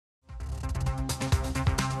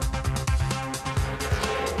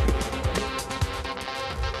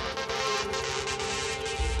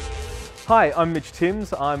Hi, I'm Mitch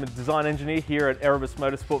Timms. I'm a design engineer here at Erebus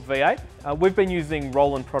Motorsport V8. We've been using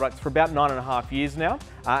Roland products for about 9.5 years now,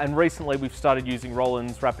 and recently we've started using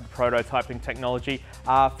Roland's rapid prototyping technology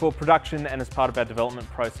for production and as part of our development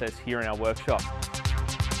process here in our workshop.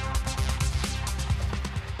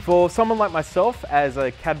 For someone like myself, as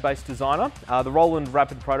a CAD-based designer, the Roland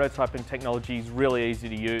rapid prototyping technology is really easy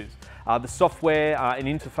to use. The software and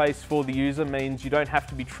interface for the user means you don't have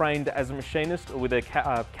to be trained as a machinist or with a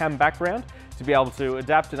CAM background to be able to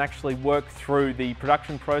adapt and actually work through the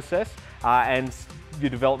production process and the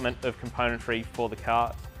development of componentry for the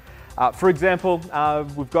cars. For example,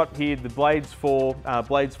 we've got here the blades for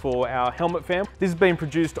our helmet fan. This has been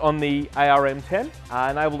produced on the ARM10,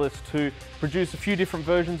 enabled us to produce a few different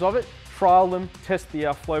versions of it, trial them, test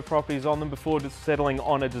the flow properties on them before just settling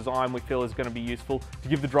on a design we feel is going to be useful to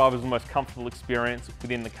give the drivers the most comfortable experience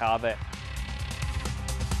within the car there.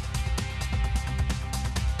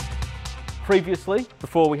 Previously,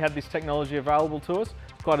 before we had this technology available to us,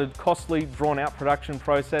 quite a costly, drawn-out production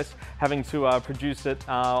process, having to produce it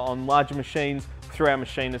on larger machines through our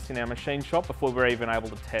machinists in our machine shop before we're even able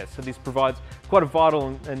to test. So this provides quite a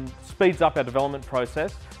vital and speeds up our development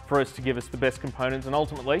process for us to give us the best components and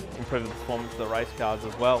ultimately improve the performance of the race cars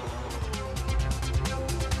as well.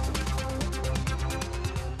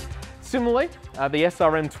 Similarly, the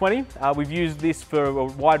SRM20, we've used this for a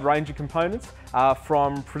wide range of components,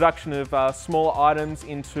 from production of smaller items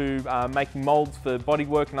into making moulds for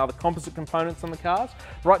bodywork and other composite components on the cars,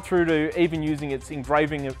 right through to even using its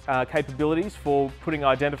engraving capabilities for putting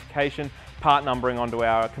identification, part numbering onto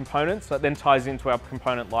our components. That then ties into our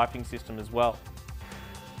component lifing system as well.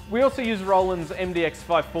 We also use Roland's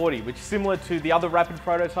MDX540, which, similar to the other rapid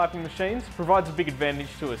prototyping machines, provides a big advantage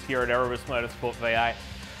to us here at Erebus Motorsport V8.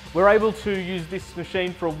 We're able to use this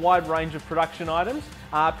machine for a wide range of production items,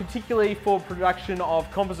 particularly for production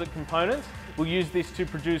of composite components. We'll use this to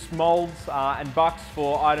produce moulds and bucks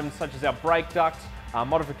for items such as our brake ducts,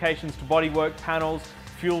 modifications to bodywork panels,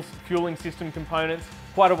 fueling system components,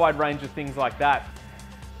 quite a wide range of things like that.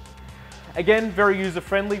 Again, very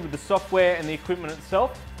user-friendly with the software and the equipment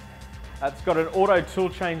itself. It's got an auto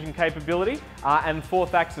tool changing capability, and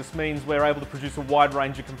fourth axis means we're able to produce a wide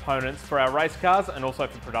range of components for our race cars and also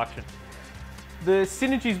for production. The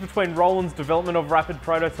synergies between Roland's development of rapid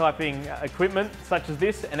prototyping equipment such as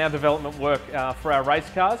this and our development work for our race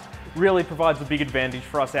cars really provides a big advantage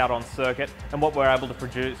for us out on circuit and what we're able to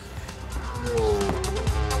produce.